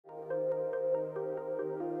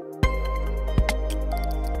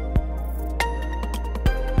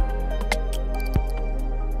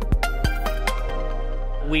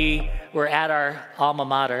we were at our alma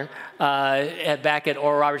mater back at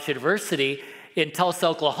Oral Roberts University in Tulsa,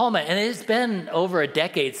 Oklahoma, and it has been over a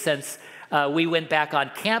decade since we went back on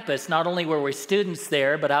campus. Not only were we students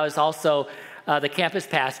there, but I was also the campus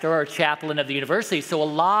pastor or chaplain of the university. So a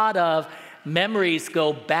lot of memories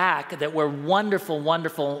go back that were wonderful,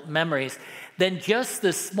 wonderful memories. Then just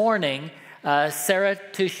this morning, Sarah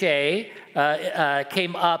Touche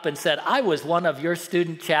came up and said, I was one of your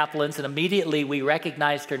student chaplains, and immediately we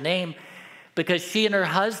recognized her name because she and her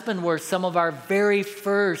husband were some of our very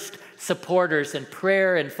first supporters in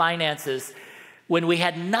prayer and finances when we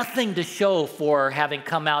had nothing to show for having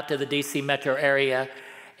come out to the DC metro area,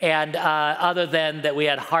 and other than that we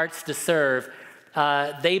had hearts to serve.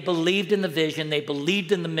 They believed in the vision. They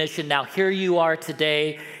believed in the mission. Now here you are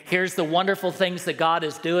today. Here's the wonderful things that God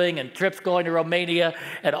is doing, and trips going to Romania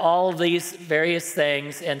and all of these various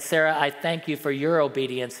things. And Sarah, I thank you for your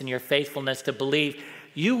obedience and your faithfulness to believe.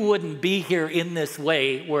 You wouldn't be here in this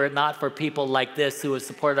way were it not for people like this who have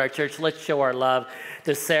supported our church. Let's show our love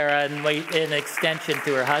to Sarah and in extension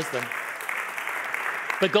to her husband.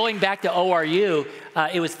 But going back to ORU,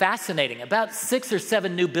 it was fascinating. About 6 or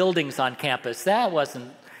 7 new buildings on campus. That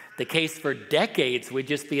wasn't the case for decades. We'd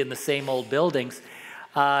just be in the same old buildings.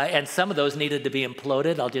 And some of those needed to be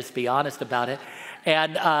imploded. I'll just be honest about it.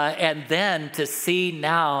 And then to see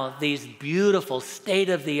now these beautiful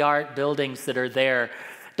state-of-the-art buildings that are there.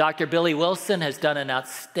 Dr. Billy Wilson has done an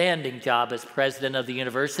outstanding job as president of the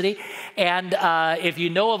university. And if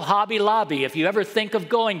you know of Hobby Lobby, if you ever think of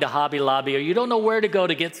going to Hobby Lobby, or you don't know where to go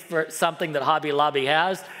to get something that Hobby Lobby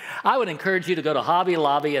has, I would encourage you to go to Hobby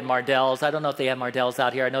Lobby and Mardel's. I don't know if they have Mardel's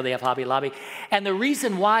out here. I know they have Hobby Lobby. And the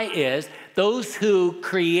reason why is those who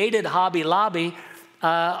created Hobby Lobby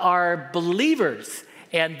are believers.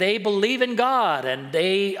 And they believe in God, and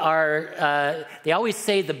they always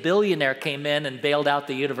say the billionaire came in and bailed out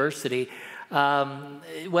the university.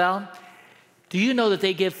 Well, do you know that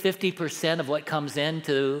they give 50% of what comes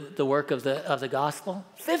into the work of the gospel?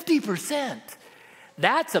 50%.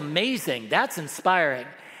 That's amazing. That's inspiring.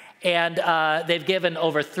 And they've given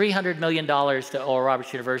over $300 million to Oral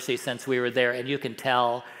Roberts University since we were there, and you can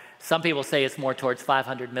tell. Some people say it's more towards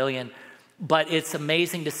 $500 million. But it's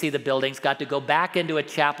amazing to see the buildings. Got to go back into a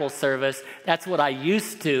chapel service. That's what I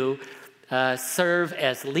used to serve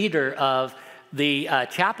as leader of the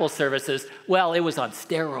chapel services. Well, it was on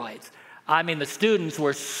steroids. I mean, the students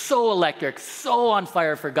were so electric, so on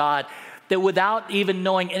fire for God, that without even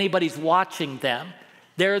knowing anybody's watching them,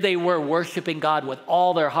 there they were worshiping God with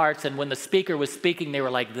all their hearts. And when the speaker was speaking, they were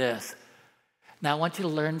like this. Now, I want you to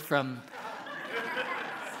learn from...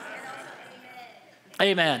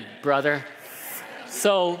 Amen, brother.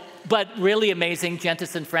 So, but really amazing.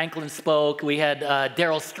 Jentison Franklin spoke. We had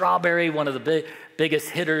Darryl Strawberry, one of the biggest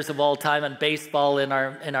hitters of all time in baseball, in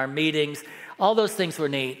our meetings. All those things were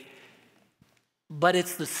neat. But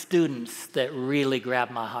it's the students that really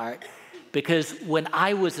grabbed my heart. Because when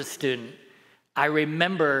I was a student, I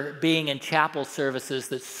remember being in chapel services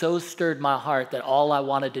that so stirred my heart that all I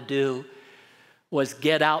wanted to do was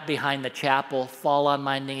get out behind the chapel, fall on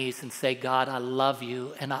my knees and say, God, I love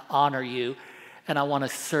you and I honor you and I want to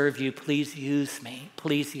serve you. Please use me.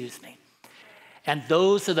 Please use me. And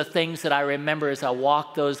those are the things that I remember as I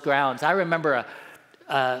walked those grounds. I remember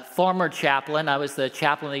a former chaplain. I was the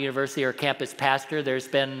chaplain of the university or campus pastor. There's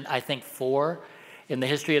been, I think, 4 in the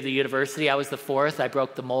history of the university. I was the 4th. I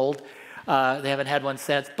broke the mold. They haven't had one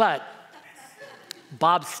since. But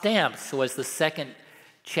Bob Stamps was the 2nd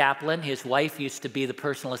chaplain. His wife used to be the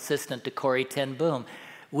personal assistant to Corrie ten Boom.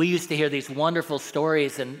 We used to hear these wonderful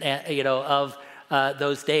stories of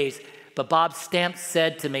those days. But Bob Stamps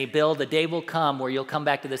said to me, Bill, the day will come where you'll come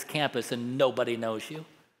back to this campus and nobody knows you.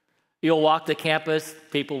 You'll walk the campus,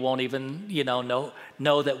 people won't even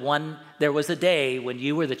know that there was a day when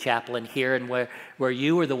you were the chaplain here and where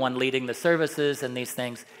you were the one leading the services and these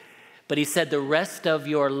things. But he said the rest of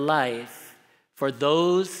your life, for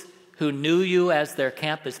those who knew you as their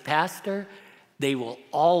campus pastor, they will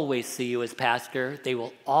always see you as pastor. They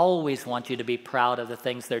will always want you to be proud of the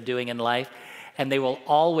things they're doing in life. And they will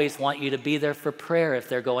always want you to be there for prayer if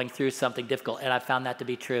they're going through something difficult. And I found that to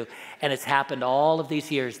be true. And it's happened all of these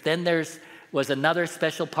years. Then was another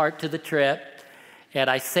special part to the trip. And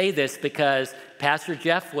I say this because Pastor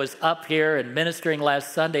Jeff was up here and ministering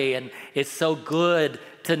last Sunday. And it's so good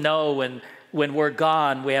to know when we're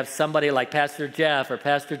gone, we have somebody like Pastor Jeff or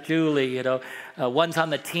Pastor Julie, one's on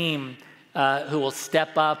the team who will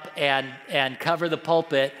step up and cover the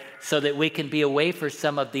pulpit so that we can be away for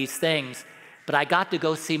some of these things. But I got to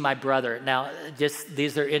go see my brother. Now,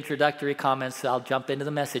 these are introductory comments, so I'll jump into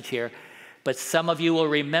the message here. But some of you will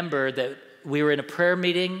remember that we were in a prayer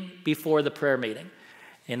meeting before the prayer meeting.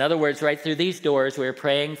 In other words, right through these doors, we were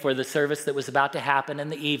praying for the service that was about to happen in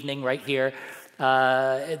the evening right here.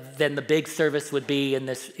 Then the big service would be in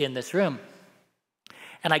this room.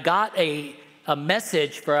 And I got a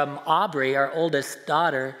message from Aubrey, our oldest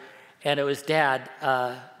daughter, and it was, Dad,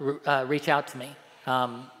 reach out to me.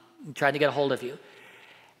 I'm trying to get a hold of you.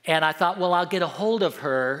 And I thought, well, I'll get a hold of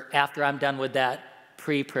her after I'm done with that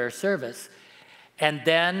pre-prayer service. And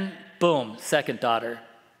then, boom, second daughter,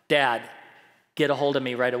 Dad, get a hold of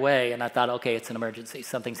me right away. And I thought, okay, it's an emergency.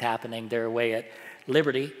 Something's happening. They're away at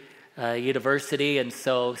Liberty University, and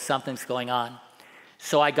so something's going on.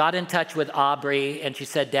 So I got in touch with Aubrey, and she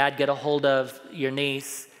said, Dad, get a hold of your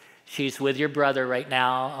niece. She's with your brother right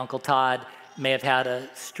now. Uncle Todd may have had a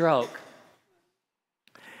stroke.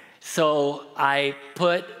 So I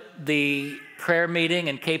put the prayer meeting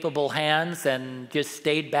in capable hands and just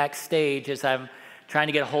stayed backstage as I'm trying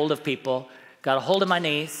to get a hold of people. Got a hold of my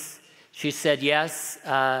niece. She said, yes,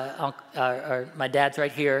 my dad's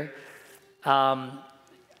right here.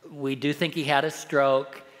 We do think he had a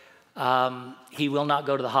stroke. He will not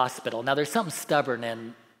go to the hospital. Now, there's something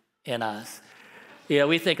stubborn in us. You know,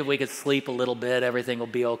 we think if we could sleep a little bit, everything will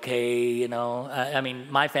be okay, you know. I mean,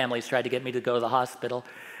 my family's tried to get me to go to the hospital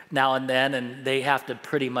now and then, and they have to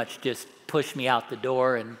pretty much just push me out the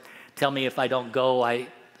door and tell me if I don't go, I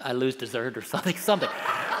lose dessert or something.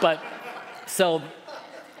 But so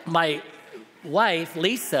my wife,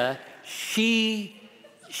 Lisa, she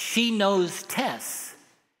knows Tess.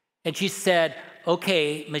 And she said,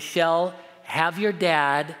 okay, Michelle, have your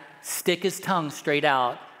dad stick his tongue straight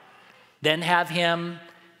out, then have him,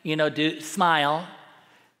 smile,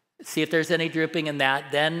 see if there's any drooping in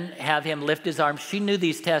that, then have him lift his arms. She knew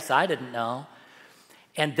these tests, I didn't know.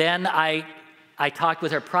 And then I talked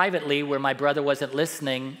with her privately where my brother wasn't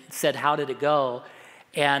listening, said, how did it go?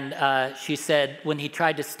 And she said, when he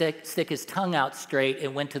tried to stick his tongue out straight,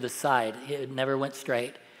 it went to the side. It never went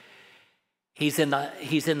straight. He's in the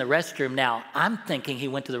restroom now. I'm thinking he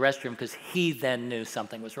went to the restroom because he then knew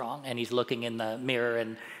something was wrong, and he's looking in the mirror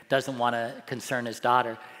and doesn't want to concern his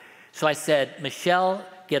daughter. So I said, Michelle,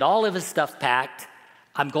 get all of his stuff packed.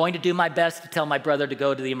 I'm going to do my best to tell my brother to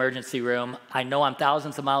go to the emergency room. I know I'm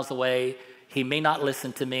thousands of miles away. He may not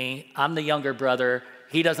listen to me. I'm the younger brother.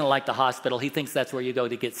 He doesn't like the hospital. He thinks that's where you go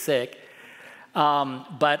to get sick.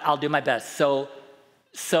 But I'll do my best.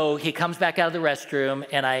 So he comes back out of the restroom,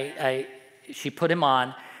 and she put him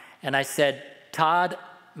on, and I said, Todd,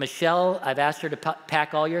 Michelle, I've asked her to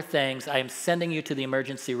pack all your things. I am sending you to the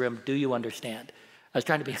emergency room. Do you understand? I was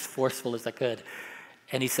trying to be as forceful as I could.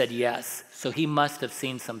 And he said yes. So he must have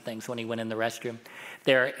seen some things when he went in the restroom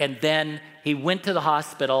there. And then he went to the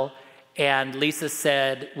hospital, and Lisa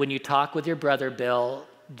said, when you talk with your brother, Bill,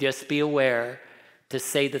 just be aware to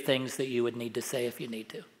say the things that you would need to say if you need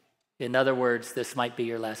to. In other words, this might be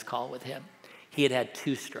your last call with him. He had had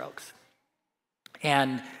 2 strokes.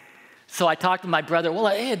 And so I talked to my brother. Well,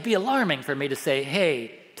 it'd be alarming for me to say,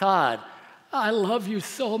 hey, Todd, I love you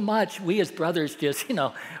so much. We as brothers just,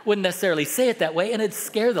 wouldn't necessarily say it that way. And it'd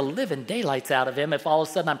scare the living daylights out of him if all of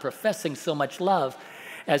a sudden I'm professing so much love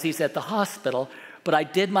as he's at the hospital. But I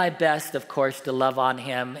did my best, of course, to love on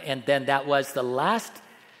him. And then that was the last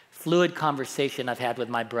fluid conversation I've had with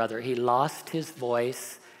my brother. He lost his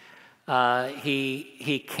voice.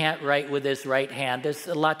 He can't write with his right hand. There's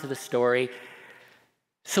a lot to the story.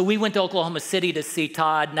 So we went to Oklahoma City to see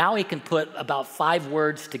Todd. Now he can put about 5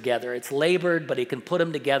 words together. It's labored, but he can put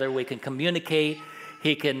them together. We can communicate.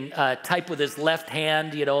 He can type with his left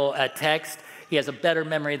hand, a text. He has a better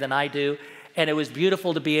memory than I do. And it was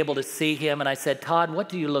beautiful to be able to see him. And I said, Todd, what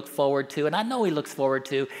do you look forward to? And I know he looks forward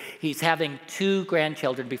to. He's having 2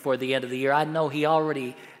 grandchildren before the end of the year. I know he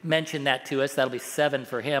already mentioned that to us. That'll be 7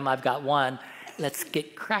 for him. I've got 1. Let's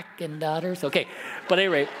get cracking, daughters. Okay, but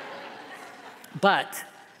anyway,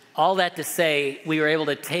 all that to say, we were able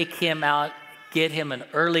to take him out, get him an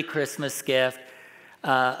early Christmas gift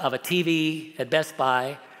of a TV at Best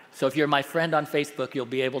Buy. So if you're my friend on Facebook, you'll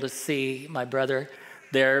be able to see my brother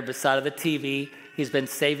there beside of the TV. He's been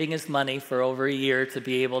saving his money for over a year to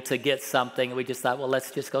be able to get something. We just thought, well,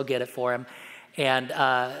 let's just go get it for him. And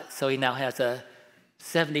so he now has a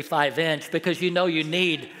 75-inch because you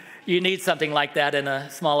need something like that in a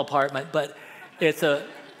small apartment. But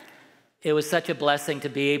it was such a blessing to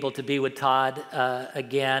be able to be with Todd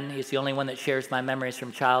again. He's the only one that shares my memories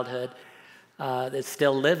from childhood that's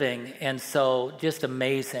still living. And so just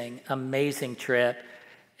amazing, amazing trip.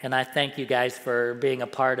 And I thank you guys for being a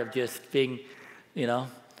part of just being,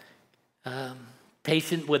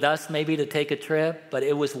 patient with us maybe to take a trip, but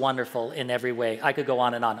it was wonderful in every way. I could go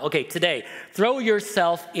on and on. Okay, today, throw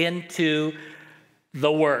yourself into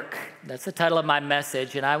the work. That's the title of my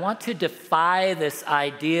message, and I want to defy this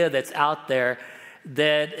idea that's out there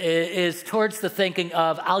that is towards the thinking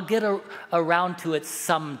of, I'll get around to it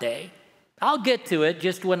someday. I'll get to it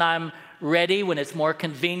just when I'm ready, when it's more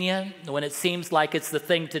convenient, when it seems like it's the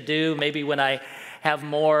thing to do, maybe when I have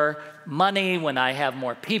more money, when I have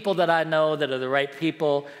more people that I know that are the right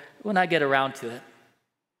people, when I get around to it.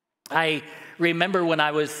 I remember when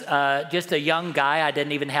I was just a young guy, I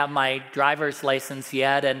didn't even have my driver's license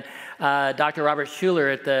yet, and Dr. Robert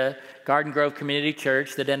Shuler at the Garden Grove Community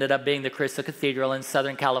Church that ended up being the Crystal Cathedral in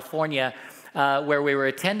Southern California, where we were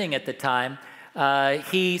attending at the time,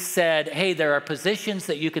 he said, hey, there are positions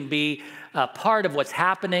that you can be a part of what's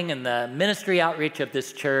happening in the ministry outreach of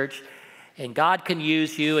this church, and God can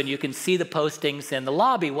use you, and you can see the postings in the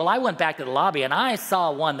lobby. Well, I went back to the lobby, and I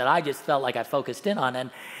saw one that I just felt like I focused in on,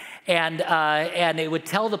 and it would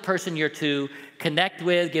tell the person you're to connect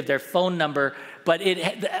with, give their phone number, but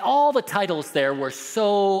all the titles there were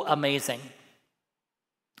so amazing.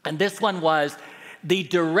 And this one was the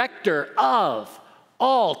director of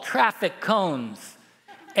all traffic cones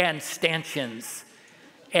and stanchions.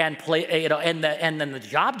 And then the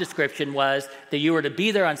job description was that you were to be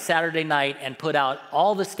there on Saturday night and put out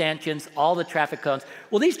all the stanchions, all the traffic cones.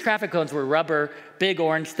 Well, these traffic cones were rubber, big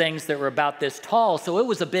orange things that were about this tall, so it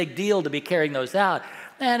was a big deal to be carrying those out.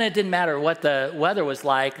 And it didn't matter what the weather was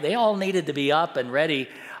like. They all needed to be up and ready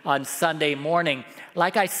on Sunday morning.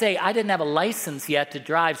 Like I say, I didn't have a license yet to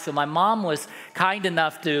drive, so my mom was kind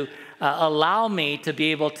enough to allow me to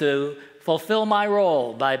be able to fulfill my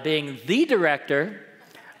role by being the director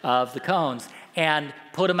of the cones and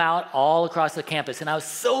put them out all across the campus. And I was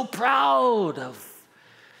so proud of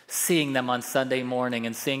seeing them on Sunday morning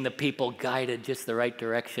and seeing the people guided just the right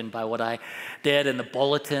direction by what I did and the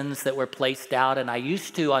bulletins that were placed out. And I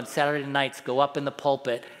used to, on Saturday nights, go up in the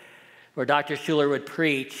pulpit where Dr. Shuler would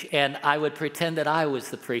preach, and I would pretend that I was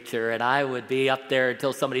the preacher, and I would be up there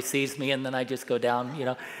until somebody sees me, and then I just go down,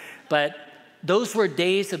 But those were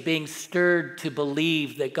days of being stirred to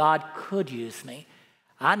believe that God could use me.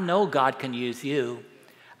 I know God can use you.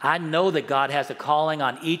 I know that God has a calling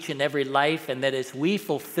on each and every life, and that as we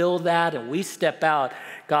fulfill that and we step out,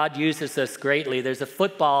 God uses us greatly. There's a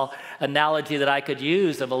football analogy that I could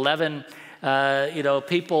use of 11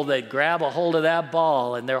 people that grab a hold of that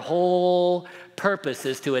ball, and their whole purpose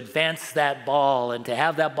is to advance that ball and to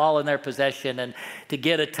have that ball in their possession and to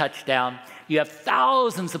get a touchdown. You have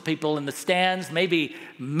thousands of people in the stands, maybe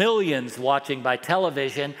millions watching by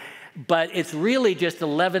television, but it's really just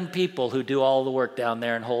 11 people who do all the work down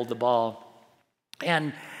there and hold the ball.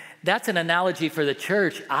 And that's an analogy for the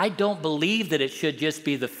church. I don't believe that it should just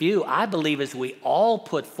be the few. I believe as we all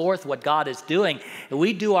put forth what God is doing, and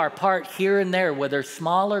we do our part here and there, whether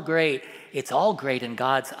small or great, it's all great in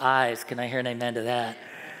God's eyes. Can I hear an amen to that?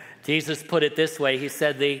 Jesus put it this way. He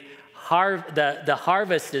said, the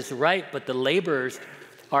harvest is ripe, but the laborers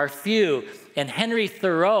are few. And Henry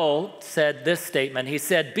Thoreau said this statement. He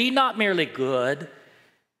said, be not merely good,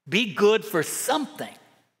 be good for something.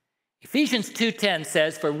 Ephesians 2:10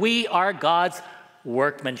 says, for we are God's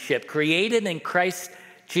workmanship, created in Christ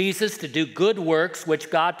Jesus to do good works, which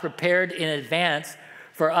God prepared in advance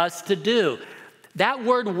for us to do. That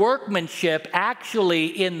word workmanship actually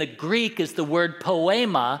in the Greek is the word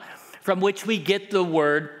poema, from which we get the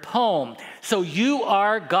word poem. So you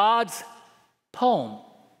are God's poem.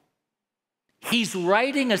 He's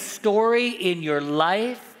writing a story in your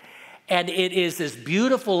life, and it is as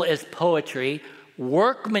beautiful as poetry.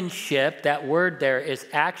 Workmanship, that word there, is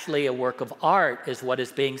actually a work of art, is what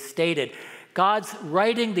is being stated. God's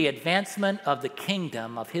writing the advancement of the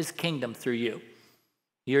kingdom, of his kingdom through you.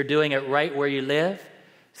 You're doing it right where you live.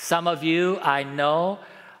 Some of you, I know,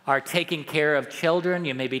 are taking care of children.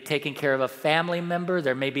 You may be taking care of a family member.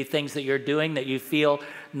 There may be things that you're doing that you feel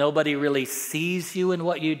nobody really sees you in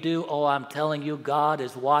what you do. Oh, I'm telling you, God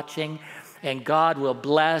is watching, and God will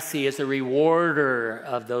bless. He is a rewarder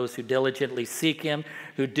of those who diligently seek him,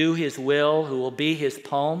 who do his will, who will be his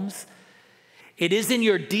poems. It is in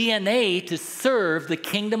your DNA to serve the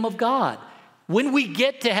kingdom of God. When we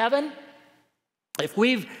get to heaven, if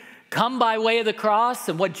we've come by way of the cross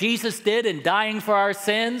and what Jesus did in dying for our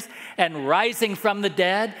sins and rising from the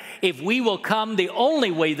dead, if we will come the only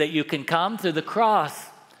way that you can come, through the cross,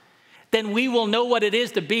 then we will know what it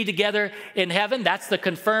is to be together in heaven. That's the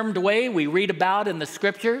confirmed way we read about in the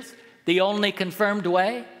scriptures. The only confirmed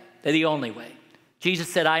way, the only way. Jesus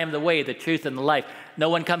said, I am the way, the truth, and the life. No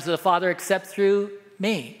one comes to the Father except through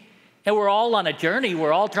me. And we're all on a journey.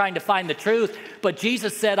 We're all trying to find the truth. But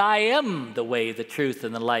Jesus said, I am the way, the truth,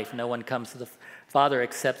 and the life. No one comes to the Father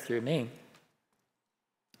except through me.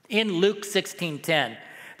 In Luke 16:10,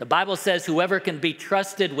 the Bible says, whoever can be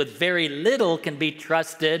trusted with very little can be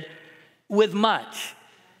trusted with much.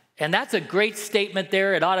 And that's a great statement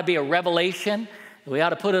there. It ought to be a revelation. We ought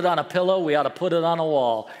to put it on a pillow. We ought to put it on a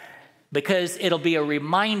wall. Because it'll be a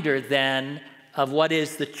reminder then of what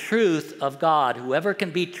is the truth of God. Whoever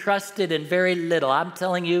can be trusted in very little. I'm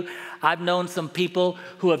telling you, I've known some people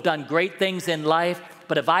who have done great things in life,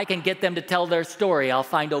 but if I can get them to tell their story, I'll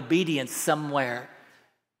find obedience somewhere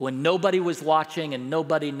when nobody was watching and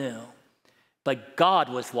nobody knew. But God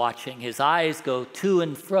was watching. His eyes go to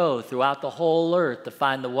and fro throughout the whole earth to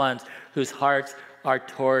find the ones whose hearts are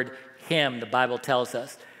toward him, the Bible tells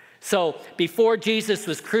us. So before Jesus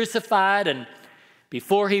was crucified and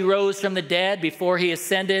before he rose from the dead, before he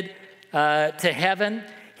ascended to heaven,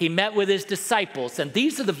 he met with his disciples. And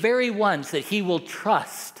these are the very ones that he will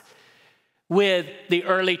trust with the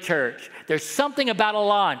early church. There's something about a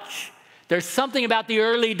launch. There's something about the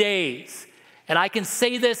early days. And I can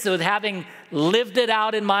say this with having lived it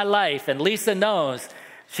out in my life. And Lisa knows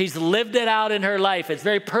she's lived it out in her life. It's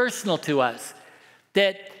very personal to us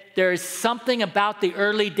that there is something about the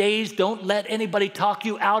early days. Don't let anybody talk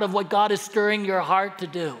you out of what God is stirring your heart to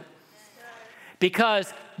do.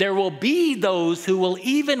 Because there will be those who will,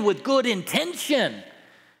 even with good intention,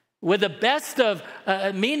 with the best of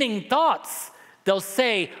meaning thoughts, they'll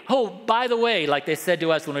say, oh, by the way, like they said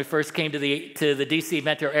to us when we first came to the DC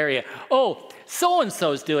metro area, oh,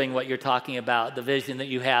 so-and-so's doing what you're talking about, the vision that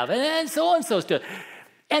you have, and so-and-so's doing.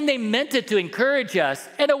 And they meant it to encourage us,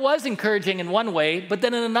 and it was encouraging in one way, but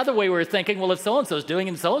then in another way we were thinking, well, if so-and-so's doing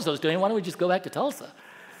and so-and-so's doing, why don't we just go back to Tulsa?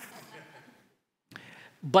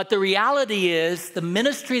 But the reality is the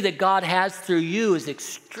ministry that God has through you is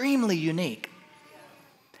extremely unique.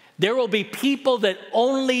 There will be people that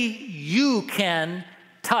only you can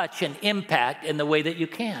touch and impact in the way that you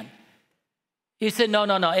can. He said, no,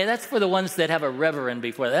 that's for the ones that have a reverend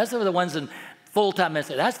before. That's for the ones in full-time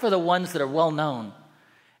ministry. That's for the ones that are well-known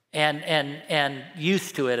and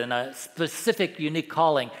used to it in a specific, unique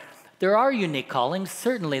calling. There are unique callings.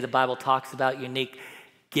 Certainly the Bible talks about unique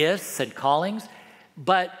gifts and callings.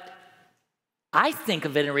 But I think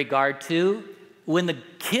of it in regard to when the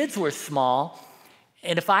kids were small,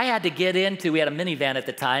 and if I had to get into, we had a minivan at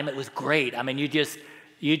the time, it was great. I mean, you just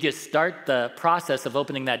start the process of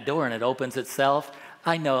opening that door and it opens itself.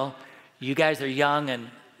 I know you guys are young and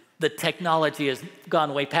the technology has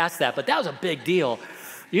gone way past that, but that was a big deal.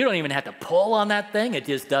 You don't even have to pull on that thing. It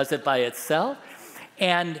just does it by itself.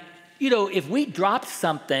 And, if we drop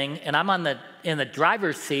something and I'm in the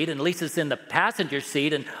driver's seat and Lisa's in the passenger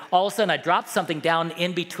seat and all of a sudden I drop something down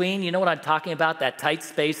in between, you know what I'm talking about? That tight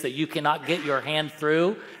space that you cannot get your hand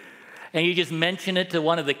through. And you just mention it to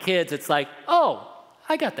one of the kids. It's like, oh,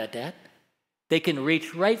 I got that, Dad. They can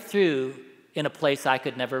reach right through in a place I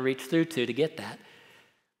could never reach through to get that.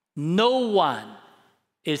 No one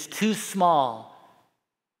is too small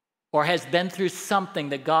or has been through something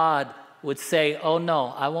that God would say, oh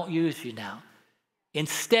no, I won't use you now.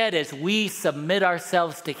 Instead, as we submit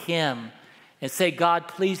ourselves to him and say, God,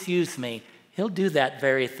 please use me, he'll do that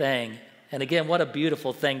very thing. And again, what a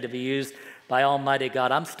beautiful thing to be used by Almighty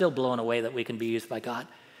God. I'm still blown away that we can be used by God.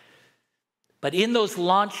 But in those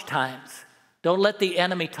launch times, don't let the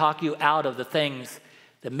enemy talk you out of the things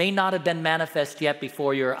that may not have been manifest yet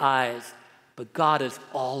before your eyes, but God is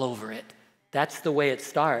all over it. That's the way it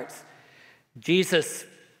starts. Jesus,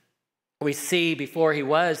 we see before he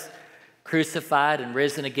was crucified and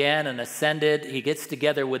risen again and ascended, he gets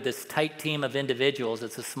together with this tight team of individuals.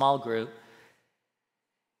 It's a small group.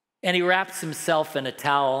 And he wraps himself in a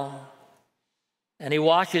towel and he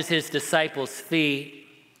washes his disciples' feet.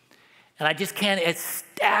 And I just can't, it's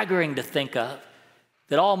staggering to think of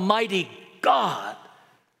that Almighty God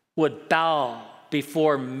would bow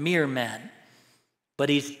before mere men. But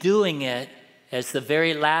he's doing it as the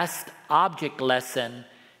very last object lesson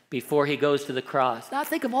before he goes to the cross. Now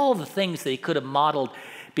think of all the things that he could have modeled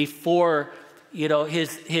before,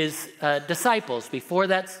 his disciples, before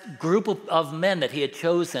that group of men that he had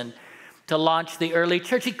chosen to launch the early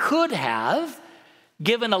church. He could have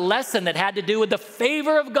given a lesson that had to do with the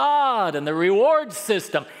favor of God and the reward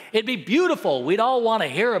system. It'd be beautiful. We'd all want to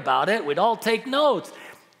hear about it. We'd all take notes.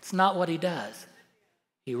 It's not what he does.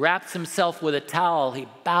 He wraps himself with a towel. He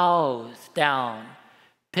bows down,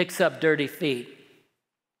 picks up dirty feet,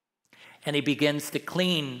 and he begins to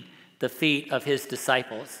clean the feet of his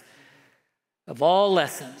disciples. Of all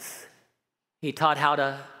lessons, he taught how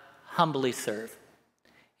to humbly serve.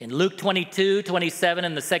 In Luke 22:27,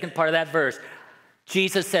 in the second part of that verse,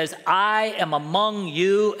 Jesus says, I am among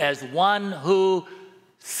you as one who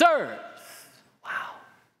serves. Wow.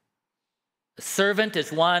 A servant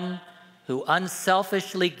is one who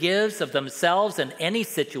unselfishly gives of themselves in any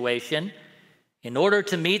situation in order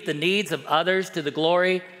to meet the needs of others to the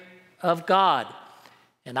glory of God.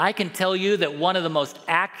 And I can tell you that one of the most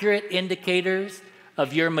accurate indicators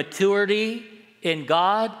of your maturity in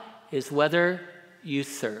God is whether you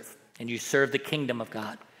serve, and you serve the kingdom of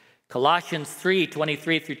God. Colossians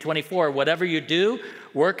 3:23-24, whatever you do,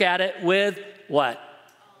 work at it with what?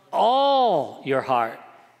 All your heart,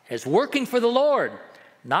 as working for the Lord,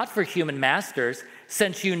 not for human masters,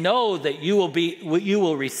 since you know that you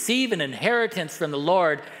will receive an inheritance from the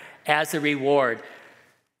Lord as a reward.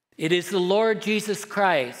 It is the Lord Jesus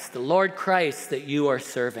Christ, the Lord Christ, that you are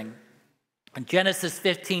serving. In Genesis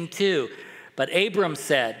 15:2, but Abram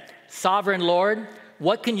said, Sovereign Lord,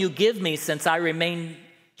 what can you give me since I remain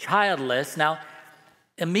childless? Now,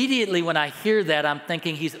 immediately when I hear that, I'm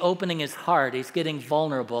thinking he's opening his heart. He's getting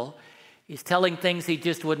vulnerable. He's telling things he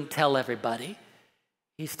just wouldn't tell everybody.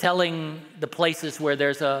 He's telling the places where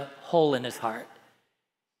there's a hole in his heart.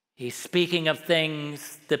 He's speaking of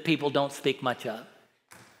things that people don't speak much of.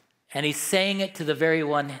 And he's saying it to the very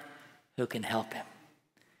one who can help him.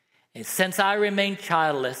 And since I remain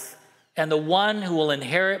childless, and the one who will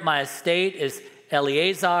inherit my estate is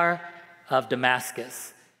Eleazar of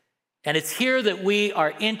Damascus. And it's here that we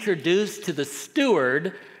are introduced to the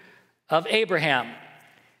steward of Abraham.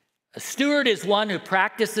 A steward is one who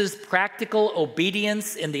practices practical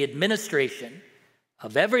obedience in the administration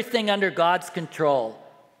of everything under God's control,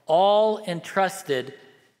 all entrusted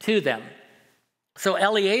to them. So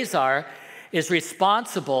Eleazar is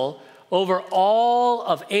responsible over all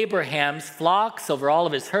of Abraham's flocks, over all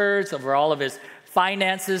of his herds, over all of his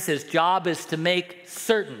finances. His job is to make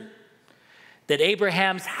certain that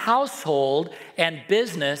Abraham's household and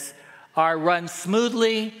business are run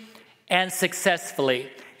smoothly and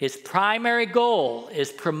successfully. His primary goal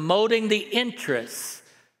is promoting the interests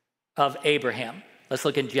of Abraham. Let's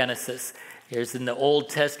look in Genesis. Here's in the Old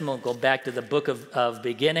Testament. We'll go back to the book of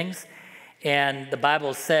beginnings. And the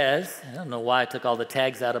Bible says, I don't know why I took all the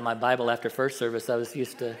tags out of my Bible after first service. I was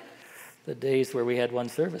used to the days where we had one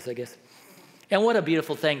service, I guess. And what a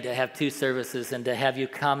beautiful thing to have two services and to have you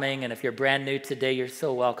coming. And if you're brand new today, you're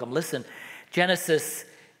so welcome. Listen, Genesis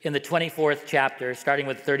in the 24th chapter, starting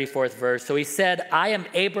with the 34th verse. So he said, I am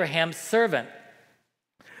Abraham's servant.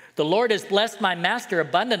 The Lord has blessed my master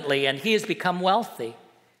abundantly, and he has become wealthy.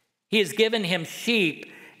 He has given him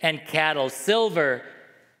sheep and cattle, silver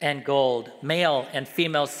and gold, male and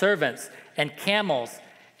female servants, and camels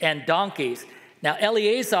and donkeys. Now,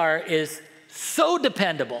 Eleazar is so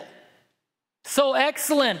dependable, so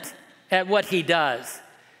excellent at what he does,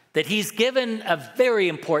 that he's given a very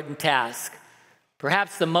important task,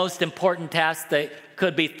 perhaps the most important task that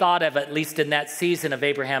could be thought of, at least in that season of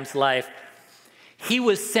Abraham's life. He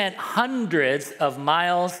was sent hundreds of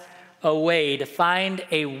miles away to find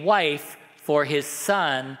a wife for his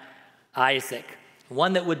son, Isaac,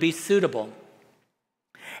 one that would be suitable.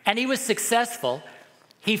 And he was successful.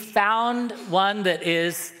 He found one that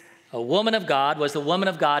is a woman of God, was a woman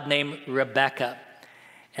of God named Rebekah.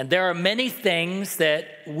 And there are many things that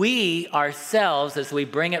we ourselves, as we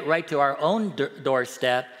bring it right to our own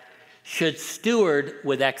doorstep, should steward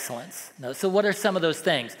with excellence. Now, so what are some of those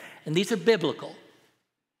things? And these are biblical.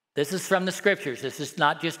 This is from the scriptures. This is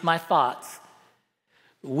not just my thoughts.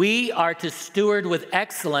 We are to steward with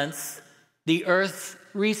excellence the earth's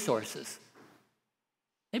resources.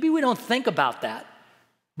 Maybe we don't think about that,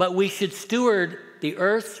 but we should steward the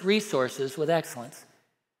earth's resources with excellence.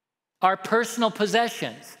 Our personal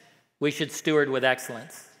possessions, we should steward with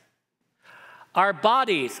excellence. Our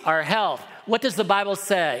bodies, our health. What does the Bible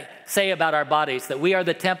say about our bodies? That we are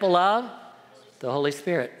the temple of the Holy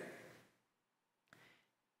Spirit.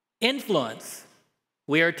 Influence,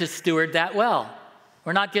 we are to steward that well.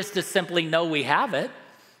 We're not just to simply know we have it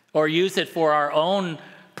or use it for our own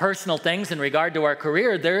personal things in regard to our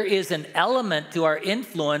career. There is an element to our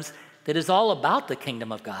influence that is all about the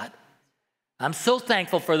kingdom of God. I'm so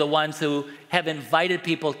thankful for the ones who have invited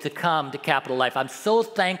people to come to Capital Life. I'm so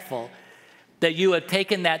thankful that you have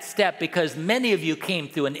taken that step, because many of you came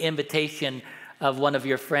through an invitation of one of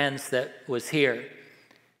your friends that was here.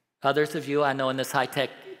 Others of you, I know in this high-tech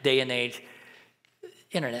day and age,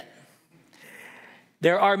 internet.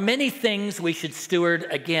 There are many things we should steward,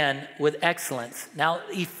 again, with excellence. Now,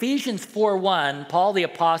 Ephesians 4:1, Paul the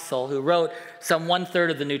apostle, who wrote some 1/3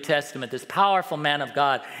 of the New Testament, this powerful man of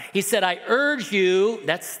God, he said, I urge you,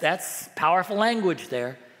 that's powerful language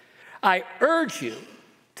there. I urge you,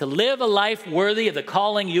 to live a life worthy of the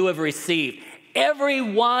calling you have received. Every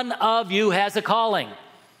one of you has a calling.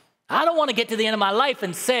 I don't want to get to the end of my life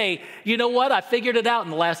and say, you know what, I figured it out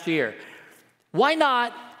in the last year. Why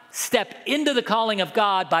not step into the calling of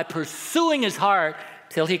God by pursuing his heart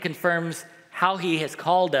till he confirms how he has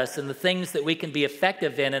called us and the things that we can be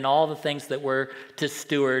effective in and all the things that we're to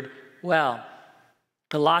steward well.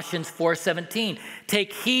 Colossians 4:17,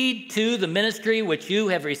 take heed to the ministry which you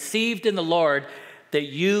have received in the Lord, that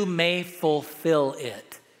you may fulfill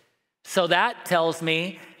it. So that tells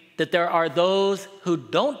me that there are those who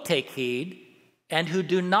don't take heed and who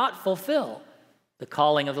do not fulfill the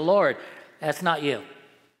calling of the Lord. That's not you.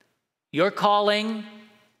 Your calling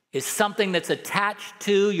is something that's attached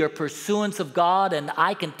to your pursuance of God, and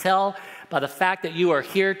I can tell by the fact that you are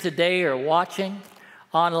here today or watching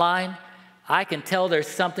online, I can tell there's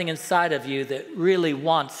something inside of you that really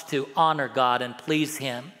wants to honor God and please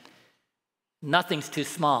him. Nothing's too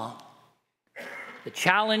small. The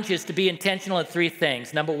challenge is to be intentional in three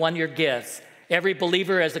things. Number one, your gifts. Every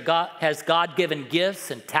believer has God-given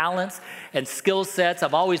gifts and talents and skill sets.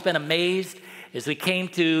 I've always been amazed as we came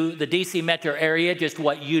to the DC metro area, just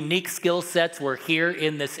what unique skill sets were here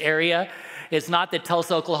in this area. It's not that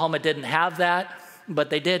Tulsa, Oklahoma didn't have that, but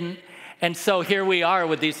they didn't. And so here we are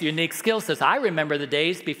with these unique skill sets. I remember the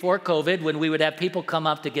days before COVID when we would have people come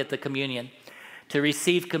up to get the communion, to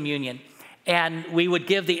receive communion. And we would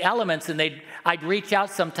give the elements, and I'd reach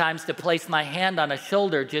out sometimes to place my hand on a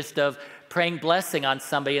shoulder just of praying blessing on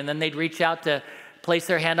somebody, and then they'd reach out to place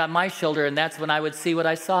their hand on my shoulder, and that's when I would see what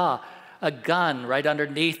I saw. A gun right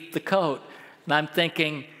underneath the coat. And I'm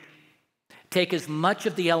thinking, take as much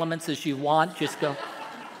of the elements as you want, just go.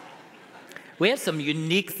 We have some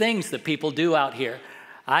unique things that people do out here.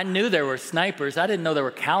 I knew there were snipers. I didn't know there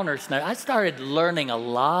were counter snipers. I started learning a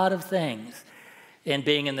lot of things in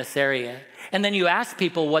being in this area. And then you ask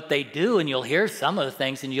people what they do, and you'll hear some of the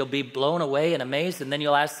things, and you'll be blown away and amazed. And then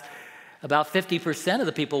you'll ask about 50% of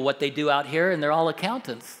the people what they do out here, and they're all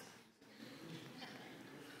accountants.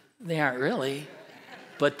 They aren't really,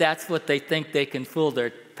 but that's what they think they can fool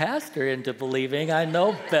their pastor into believing. I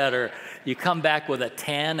know better. You come back with a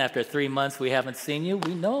tan after 3 months, we haven't seen you.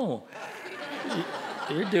 We know.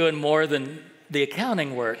 You're doing more than the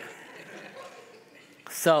accounting work.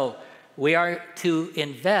 So we are to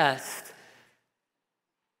invest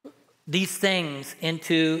these things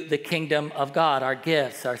into the kingdom of God, our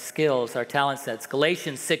gifts, our skills, our talent sets.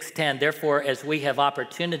 Galatians 6:10, therefore, as we have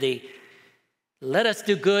opportunity, let us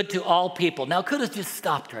do good to all people. Now, could have just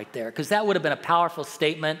stopped right there because that would have been a powerful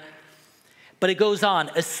statement. But it goes on,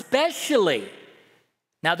 especially.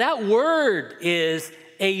 Now, that word is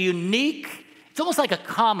a unique, it's almost like a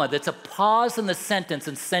comma that's a pause in the sentence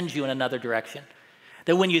and sends you in another direction.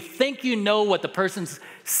 That when you think you know what the person's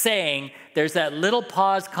saying, there's that little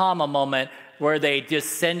pause, comma moment where they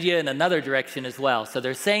just send you in another direction as well. So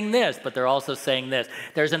they're saying this, but they're also saying this.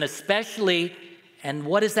 There's an especially. And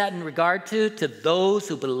what is that in regard to? To those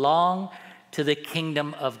who belong to the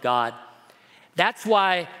kingdom of God. That's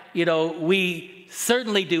why, we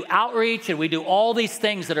certainly do outreach and we do all these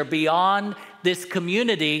things that are beyond this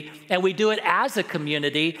community, and we do it as a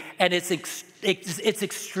community, and it's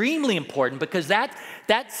extremely important because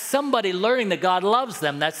that's somebody learning that God loves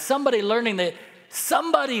them. That's somebody learning that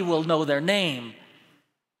somebody will know their name.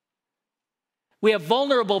 We have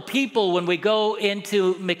vulnerable people when we go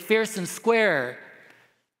into McPherson Square,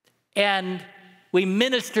 and we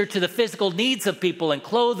minister to the physical needs of people and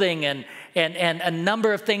clothing and a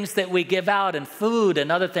number of things that we give out and food and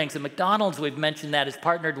other things. And McDonald's, we've mentioned that, has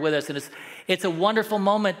partnered with us. And it's a wonderful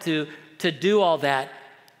moment to do all that.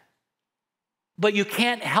 But you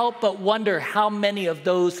can't help but wonder how many of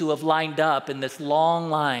those who have lined up in this long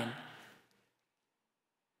line,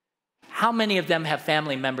 how many of them have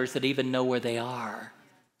family members that even know where they are?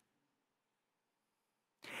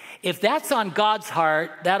 If that's on God's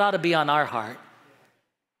heart, that ought to be on our heart.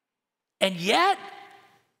 And yet,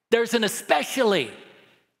 there's an especially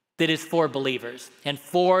that is for believers and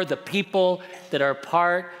for the people that are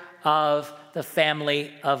part of the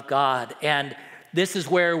family of God. And this is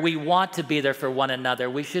where we want to be there for one another.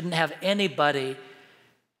 We shouldn't have anybody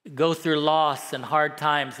go through loss and hard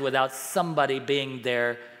times without somebody being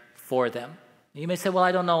there for them. You may say, well,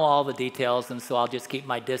 I don't know all the details, and so I'll just keep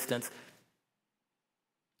my distance.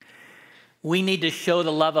 We need to show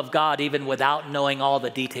the love of God even without knowing all the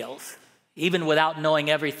details, even without knowing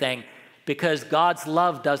everything, because God's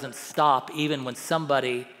love doesn't stop even when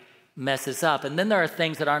somebody messes up. And then there are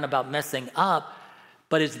things that aren't about messing up,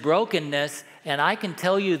 but it's brokenness. And I can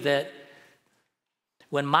tell you that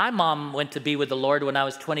when my mom went to be with the Lord when I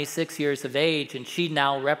was 26 years of age, and she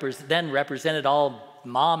now represented all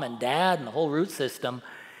mom and dad and the whole root system.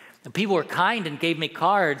 And people were kind and gave me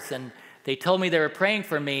cards, and they told me they were praying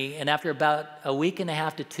for me. And after about a week and a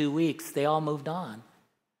half to 2 weeks, they all moved on.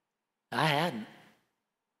 I hadn't.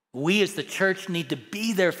 We as the church need to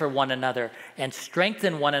be there for one another and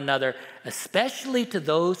strengthen one another, especially to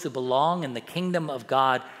those who belong in the kingdom of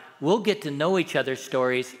God. We'll get to know each other's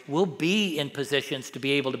stories. We'll be in positions to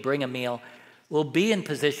be able to bring a meal. We'll be in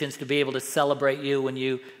positions to be able to celebrate you when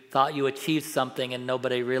you thought you achieved something and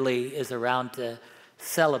nobody really is around to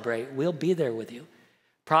celebrate. We'll be there with you.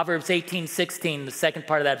 Proverbs 18:16, the second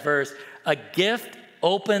part of that verse, a gift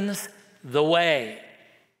opens the way.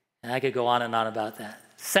 And I could go on and on about that.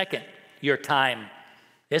 Second, your time.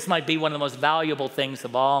 This might be one of the most valuable things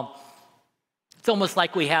of all. It's almost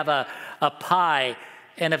like we have a pie,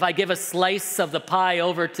 and if I give a slice of the pie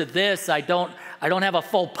over to this, I don't have a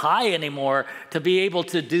full pie anymore to be able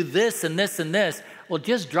to do this and this and this. Well,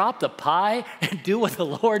 just drop the pie and do what the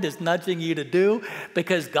Lord is nudging you to do,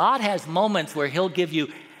 because God has moments where he'll give you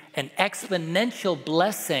an exponential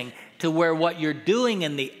blessing to where what you're doing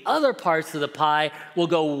in the other parts of the pie will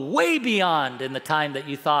go way beyond in the time that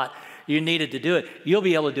you thought you needed to do it. You'll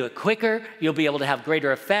be able to do it quicker. You'll be able to have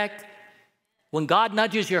greater effect. When God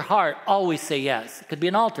nudges your heart, always say yes. It could be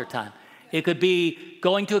an altar time. It could be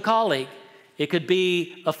going to a colleague. It could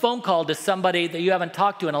be a phone call to somebody that you haven't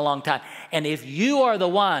talked to in a long time. And if you are the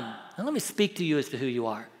one, and let me speak to you as to who you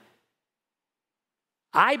are.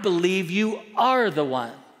 I believe you are the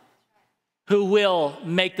one who will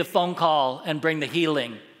make the phone call and bring the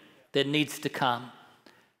healing that needs to come.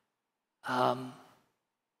 I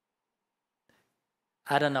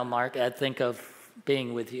don't know, Mark, I think of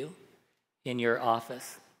being with you in your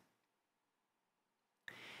office.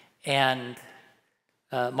 And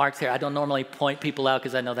Mark's here. I don't normally point people out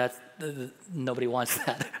because I know that's nobody wants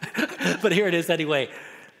that. But here it is anyway.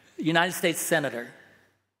 United States Senator.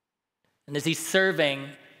 And as he's serving,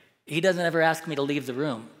 he doesn't ever ask me to leave the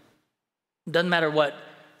room. Doesn't matter what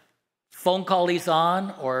phone call he's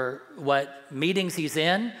on or what meetings he's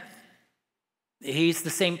in, he's the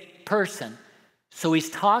same person. So he's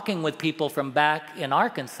talking with people from back in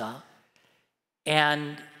Arkansas,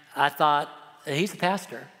 and I thought, he's a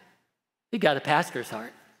pastor. He got a pastor's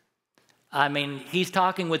heart. I mean, he's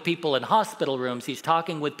talking with people in hospital rooms. He's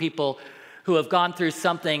talking with people who have gone through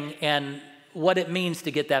something and what it means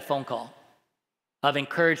to get that phone call of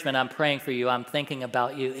encouragement. I'm praying for you. I'm thinking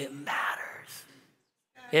about you. It matters.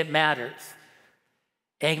 It matters.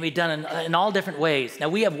 And it can be done in all different ways. Now,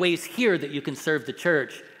 we have ways here that you can serve the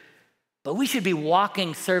church, but we should be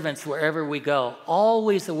walking servants wherever we go,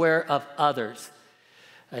 always aware of others.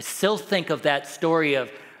 I still think of that story of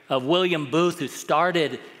William Booth, who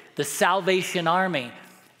started the Salvation Army,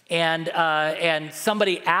 and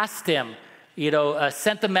somebody asked him,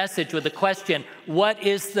 sent the message with the question, what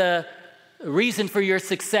is the reason for your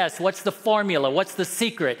success? What's the formula? What's the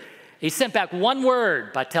secret? He sent back one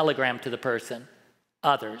word by telegram to the person,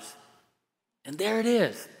 others. And there it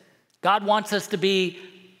is. God wants us to be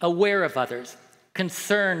aware of others,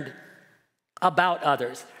 concerned about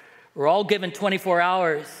others. We're all given 24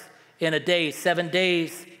 hours in a day, 7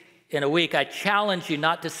 days in a week. I challenge you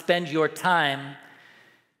not to spend your time,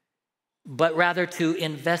 but rather to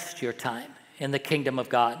invest your time in the kingdom of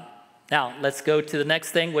God. Now, let's go to the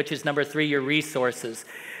next thing, which is number 3, your resources.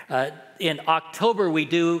 In October,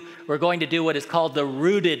 we're going to do what is called the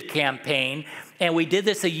Rooted campaign. And we did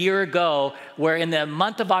this a year ago, where in the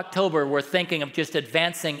month of October, we're thinking of just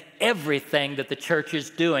advancing everything that the church is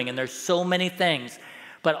doing. And there's so many things.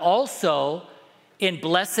 But also in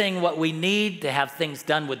blessing what we need to have things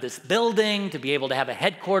done with this building, to be able to have a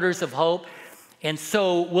headquarters of hope. And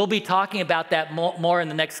so we'll be talking about that more in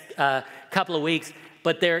the next couple of weeks.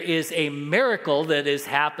 But there is a miracle that is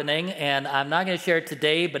happening, and I'm not going to share it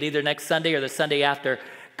today, but either next Sunday or the Sunday after.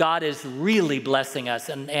 God is really blessing us,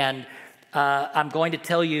 and I'm going to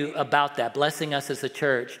tell you about that, blessing us as a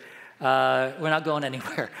church. We're not going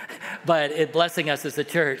anywhere, but it's blessing us as a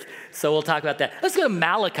church. So we'll talk about that. Let's go to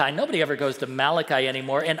Malachi. Nobody ever goes to Malachi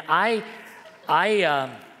anymore, and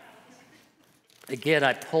again,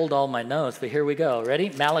 I pulled all my notes, but here we go. Ready?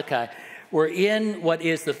 Malachi. We're in what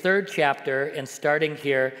is the 3rd chapter, and starting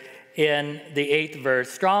here in the 8th verse.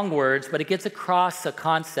 Strong words, but it gets across a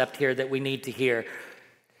concept here that we need to hear.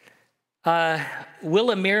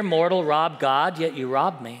 Will a mere mortal rob God? Yet you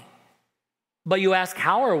rob me. But you ask,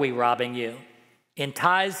 how are we robbing you? In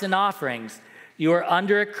tithes and offerings. You are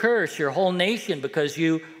under a curse, your whole nation, because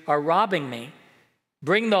you are robbing me.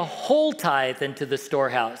 Bring the whole tithe into the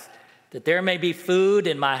storehouse, that there may be food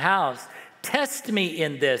in my house. Test me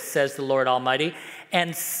in this, says the Lord Almighty,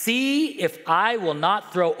 and see if I will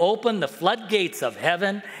not throw open the floodgates of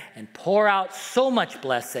heaven and pour out so much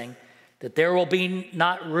blessing that there will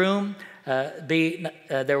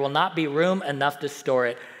not be room enough to store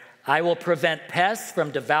it. I will prevent pests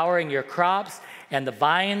from devouring your crops, and the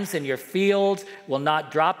vines in your fields will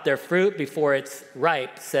not drop their fruit before it's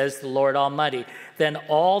ripe, says the Lord Almighty. Then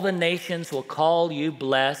all the nations will call you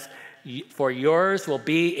blessed, for yours will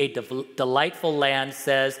be a delightful land,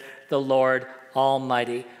 says the Lord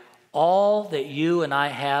Almighty. All that you and I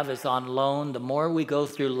have is on loan. The more we go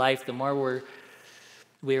through life, the more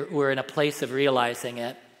we're in a place of realizing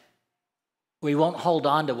it. We won't hold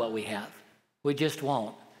on to what we have. We just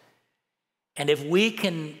won't. And if we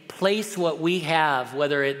can place what we have,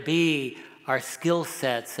 whether it be our skill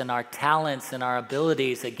sets and our talents and our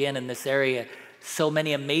abilities, again, in this area, so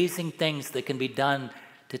many amazing things that can be done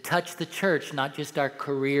to touch the church, not just our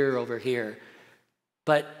career over here,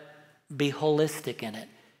 but be holistic in it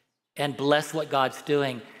and bless what God's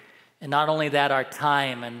doing. And not only that, our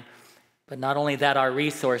time, but not only that, our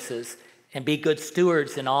resources, and be good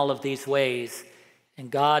stewards in all of these ways.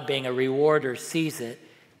 And God, being a rewarder, sees it.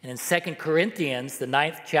 And in 2 Corinthians, the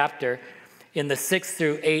 9th chapter, in the 6th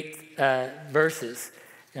through 8th verses,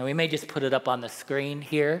 and we may just put it up on the screen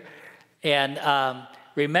here. And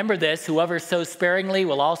remember this, whoever sows sparingly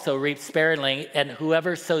will also reap sparingly, and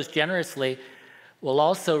whoever sows generously will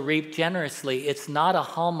also reap generously. It's not a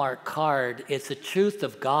Hallmark card. It's a truth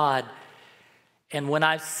of God. And when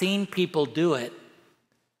I've seen people do it,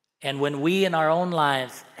 and when we in our own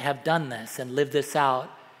lives have done this and lived this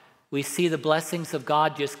out, we see the blessings of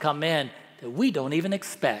God just come in that we don't even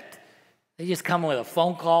expect. They just come with a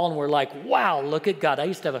phone call and we're like, wow, look at God. I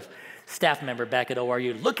used to have a staff member back at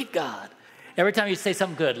ORU, look at God. Every time you say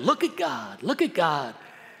something good, look at God, look at God.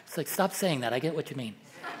 It's like, stop saying that. I get what you mean.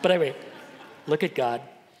 But anyway, look at God.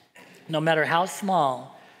 No matter how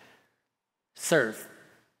small, serve.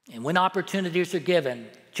 And when opportunities are given,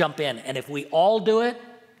 jump in. And if we all do it,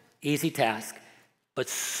 easy task, but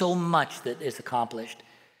so much that is accomplished.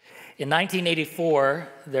 In 1984,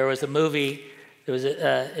 there was a movie that was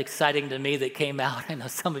exciting to me that came out. I know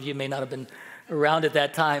some of you may not have been around at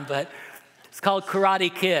that time, but it's called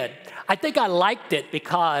Karate Kid. I think I liked it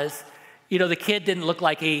because, the kid didn't look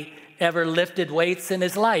like he ever lifted weights in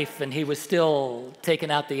his life, and he was still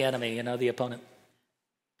taking out the enemy, the opponent.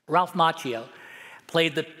 Ralph Macchio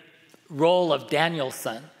played the role of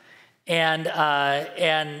Danielson,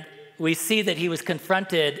 and we see that he was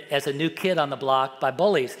confronted as a new kid on the block by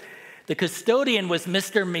bullies. The custodian was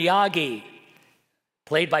Mr. Miyagi,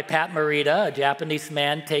 played by Pat Morita. A Japanese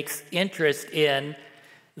man takes interest in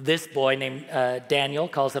this boy named Daniel,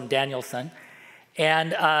 calls him Danielson,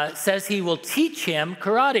 and says he will teach him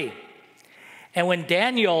karate. And when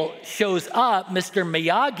Daniel shows up, Mr.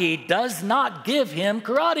 Miyagi does not give him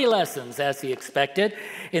karate lessons as he expected.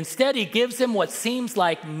 Instead, he gives him what seems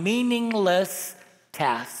like meaningless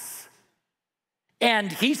tasks.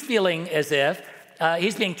 And he's feeling as if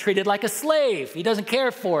he's being treated like a slave. He doesn't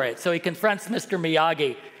care for it. So he confronts Mr.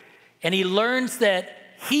 Miyagi, and he learns that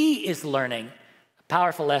he is learning a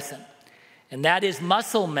powerful lesson, and that is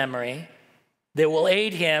muscle memory that will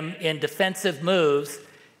aid him in defensive moves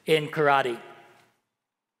in karate.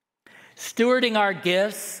 Stewarding our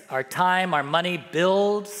gifts, our time, our money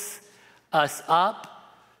builds us up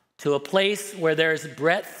to a place where there's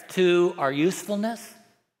breadth to our usefulness,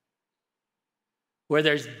 where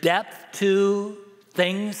there's depth to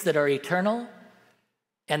things that are eternal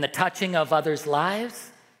and the touching of others'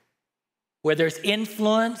 lives, where there's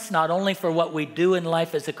influence not only for what we do in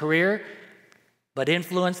life as a career, but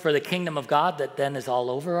influence for the kingdom of God that then is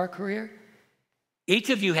all over our career.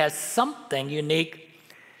 Each of you has something unique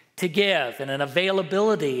to give, and an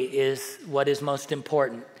availability is what is most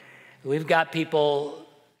important. We've got people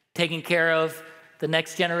taking care of the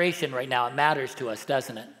next generation right now. It matters to us,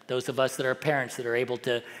 doesn't it? Those of us that are parents that are able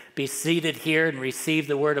to be seated here and receive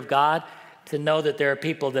the word of God, to know that there are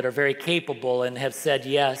people that are very capable and have said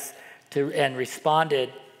yes to and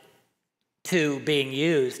responded to being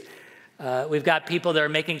used. We've got people that are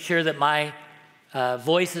making sure that my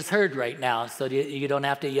voice is heard right now, so you don't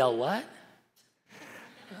have to yell, what?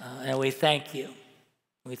 And we thank you.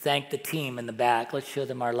 We thank the team in the back. Let's show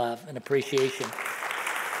them our love and appreciation.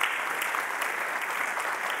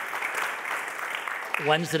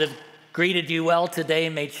 Ones that have greeted you well today,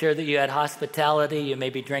 made sure that you had hospitality. You may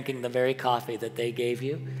be drinking the very coffee that they gave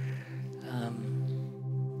you.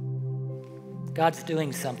 God's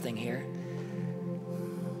doing something here.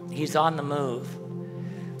 He's on the move.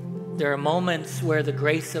 There are moments where the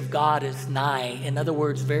grace of God is nigh. In other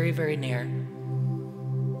words, very, very near.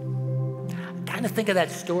 I kind of think of that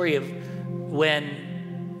story of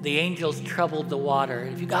when the angels troubled the water.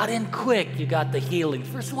 If you got in quick, you got the healing.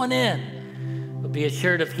 First one in would be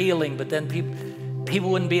assured of healing, but then people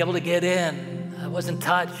wouldn't be able to get in. I wasn't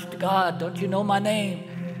touched. God, don't you know my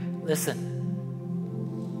name? Listen,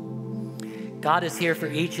 God is here for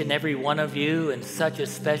each and every one of you in such a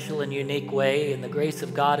special and unique way, and the grace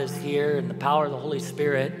of God is here, and the power of the Holy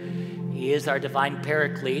Spirit. He is our divine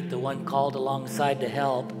paraclete, the one called alongside to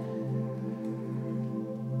help.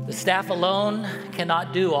 The staff alone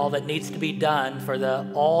cannot do all that needs to be done for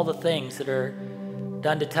all the things that are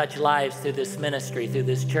done to touch lives through this ministry, through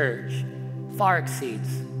this church. Far exceeds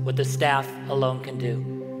what the staff alone can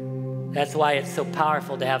do. That's why it's so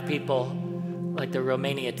powerful to have people like the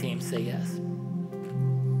Romania team say yes.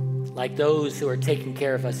 Like those who are taking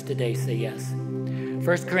care of us today say yes. 1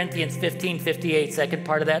 Corinthians 15:58, second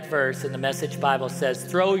part of that verse in the Message Bible says,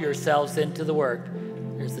 throw yourselves into the work.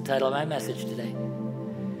 There's the title of my message today.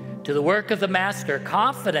 To the work of the master,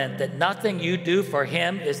 confident that nothing you do for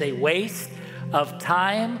him is a waste of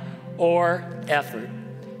time or effort.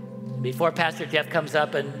 Before Pastor Jeff comes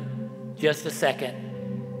up in just a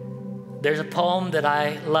second, there's a poem that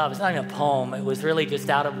I love. It's not even a poem. It was really just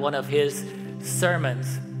out of one of his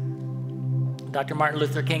sermons. Dr. Martin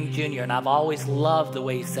Luther King Jr., and I've always loved the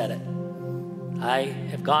way he said it. I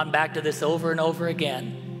have gone back to this over and over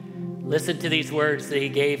again. Listen to these words that he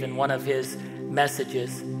gave in one of his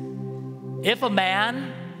messages. If a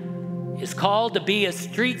man is called to be a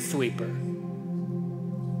street sweeper,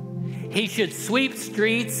 he should sweep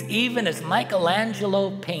streets even as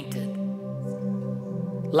Michelangelo painted,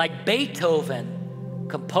 like Beethoven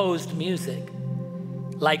composed music,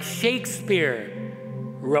 like Shakespeare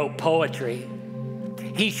wrote poetry.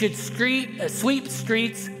 He should sweep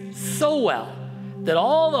streets so well that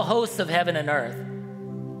all the hosts of heaven and earth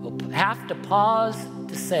will have to pause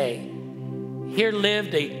to say, here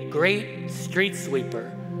lived a great street sweeper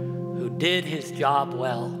who did his job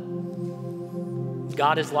well.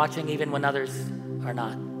 God is watching even when others are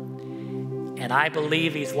not. And I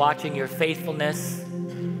believe he's watching your faithfulness.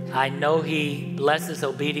 I know he blesses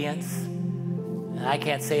obedience. And I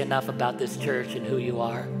can't say enough about this church and who you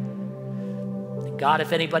are. God,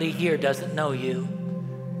 if anybody here doesn't know you,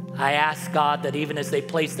 I ask God that even as they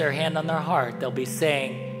place their hand on their heart, they'll be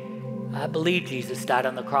saying, I believe Jesus died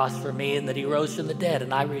on the cross for me and that he rose from the dead,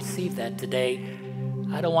 and I receive that today.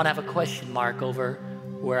 I don't want to have a question mark over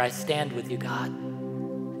where I stand with you, God.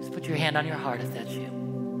 Just put your hand on your heart if that's you.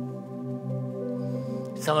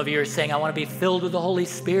 Some of you are saying, I want to be filled with the Holy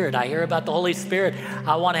Spirit. I hear about the Holy Spirit.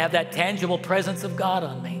 I want to have that tangible presence of God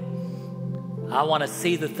on me. I want to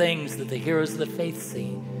see the things that the heroes of the faith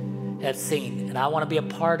have seen, and I want to be a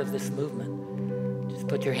part of this movement. Just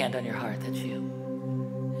put your hand on your heart, that's you.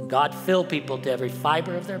 And God, fill people to every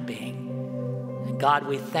fiber of their being. And God,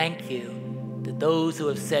 we thank you that those who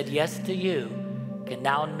have said yes to you can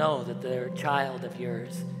now know that they're a child of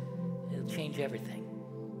yours. It'll change everything.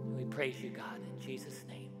 We praise you, God, in Jesus' name.